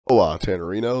Hola,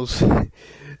 Tannerinos.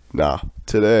 Nah,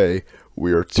 today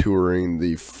we are touring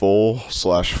the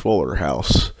Fuller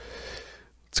house.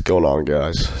 What's going on,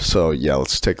 guys? So yeah,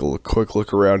 let's take a quick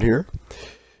look around here.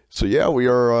 So yeah, we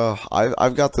are.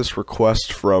 I've got this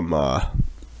request from a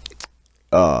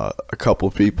couple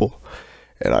of people,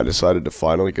 and I decided to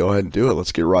finally go ahead and do it.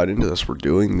 Let's get right into this. We're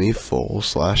doing the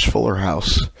Fuller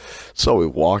house. So we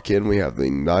walk in. We have the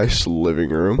nice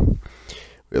living room.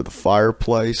 We have the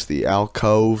fireplace, the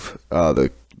alcove,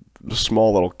 the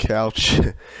small little couch.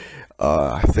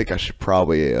 I think I should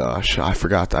probably, I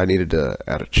forgot I needed to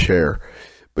add a chair.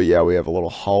 But yeah, we have a little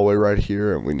hallway right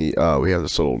here, and we have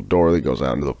this little door that goes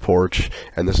out into the porch,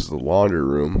 and this is the laundry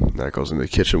room that goes into the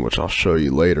kitchen, which I'll show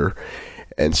you later.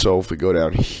 And so if we go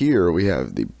down here, we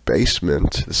have the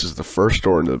basement. This is the first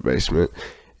door into the basement,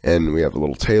 and we have a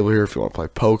little table here if you want to play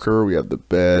poker. We have the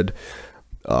bed,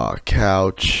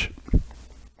 couch,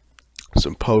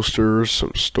 some posters,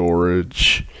 some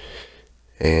storage,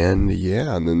 and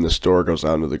yeah, and then this door goes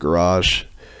out into the garage.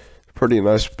 Pretty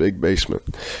nice big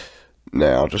basement.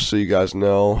 Now, just so you guys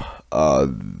know,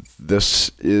 this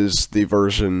is the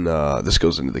version, this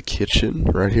goes into the kitchen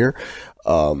right here.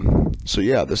 So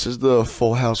yeah, this is the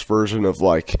Full House version of,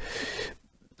 like,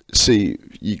 see,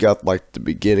 you got like the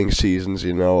beginning seasons,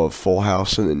 you know, of Full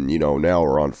House, and then, you know, now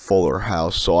we're on Fuller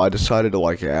House. So I decided to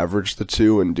like average the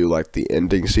two and do like the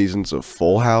ending seasons of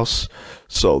Full House.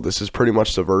 So this is pretty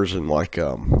much the version like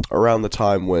around the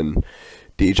time when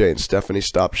DJ and Stephanie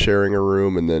stopped sharing a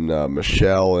room, and then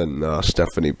Michelle and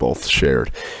Stephanie both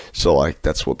shared. So like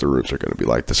that's what the rooms are going to be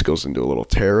like. This goes into a little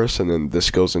terrace, and then this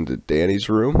goes into Danny's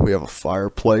room. We have a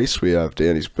fireplace. We have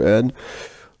Danny's bed.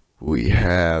 We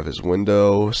have his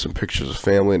window, some pictures of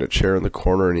family, and a chair in the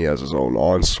corner, and he has his own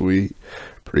ensuite.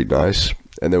 Pretty nice.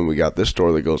 And then we got this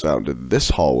door that goes out into this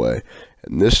hallway,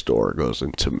 and this door goes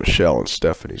into Michelle and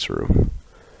Stephanie's room.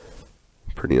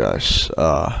 Pretty nice.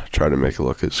 Try to make it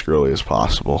look as girly as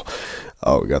possible.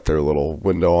 We got their little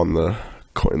window in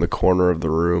the corner of the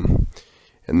room,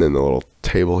 and then the little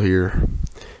table here,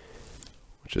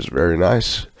 which is very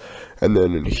nice. And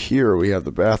then in here we have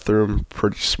the bathroom,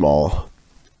 pretty small.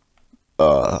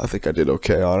 I think I did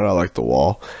okay on it. I like the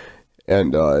wall.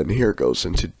 And here it goes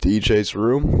into DJ's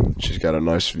room. She's got a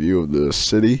nice view of the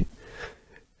city.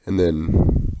 And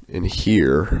then in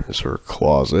here is her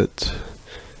closet.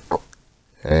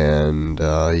 And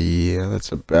yeah,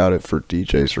 that's about it for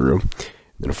DJ's room. And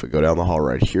then if we go down the hall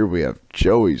right here, we have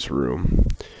Joey's room.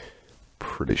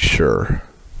 Pretty sure.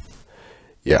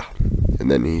 Yeah. And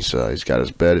then he's got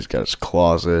his bed, he's got his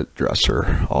closet,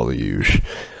 dresser, all the usual.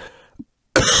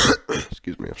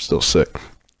 Excuse me, I'm still sick.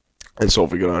 And so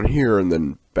if we go down here and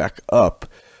then back up,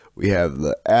 we have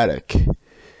the attic.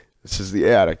 This is the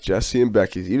attic. Jesse and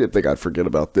Becky's. You didn't think I'd forget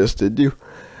about this, did you?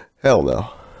 Hell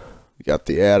no. We got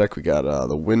the attic. We got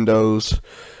the windows.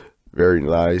 Very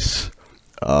nice.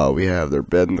 We have their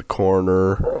bed in the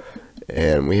corner.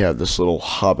 And we have this little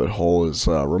hobbit hole, as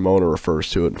Ramona refers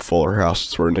to it in Fuller House.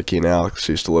 It's where Nikki and Alex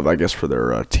used to live, I guess, for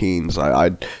their teens.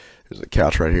 There's a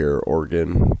couch right here,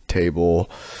 organ,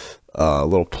 table, a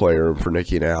little playroom for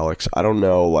Nikki and Alex. I don't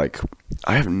know, like,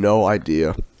 I have no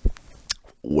idea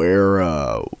where,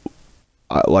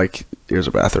 like, here's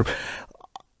a bathroom.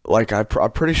 Like, I'm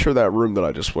pretty sure that room that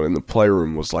I just went in, the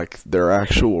playroom, was, like, their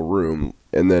actual room.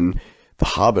 And then the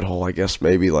hobbit hole, I guess,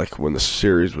 maybe, like, when the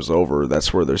series was over,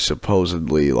 that's where they're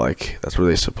supposedly, like, that's where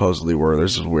they supposedly were.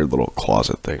 There's this weird little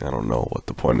closet thing. I don't know what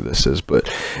the point of this is, but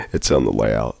it's on the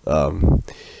layout.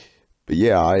 But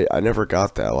yeah, I never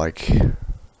got that. Like,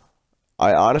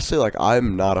 I honestly, like,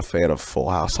 I'm not a fan of Full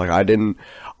House. Like, I had a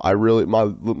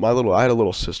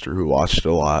little sister who watched it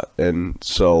a lot, and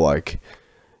so, like,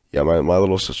 yeah, my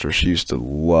little sister, she used to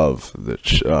love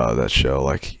that show,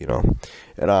 like, you know,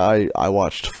 and I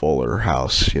watched Fuller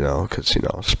House, you know, because, you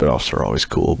know, spinoffs are always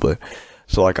cool, but,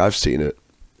 so, like, I've seen it.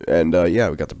 And yeah,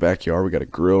 we got the backyard, we got a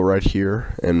grill right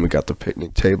here, and we got the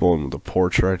picnic table and the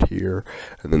porch right here,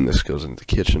 and then this goes into the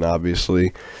kitchen,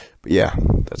 obviously. But yeah,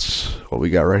 that's what we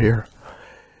got right here.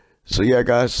 So yeah,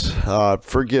 guys,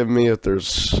 forgive me if there's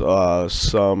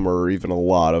some or even a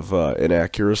lot of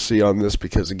inaccuracy on this,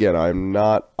 because again, I'm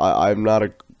not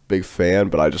a big fan,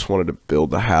 but I just wanted to build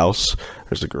the house.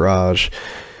 There's a garage,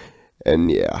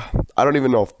 and yeah, I don't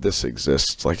even know if this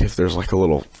exists, like if there's like a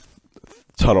little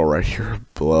tunnel right here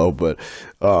below, but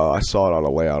I saw it on a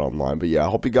layout online. But yeah, I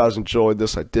hope you guys enjoyed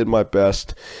this. I did my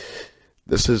best.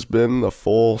 This has been the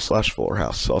Fuller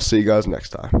House. So I'll see you guys next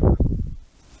time.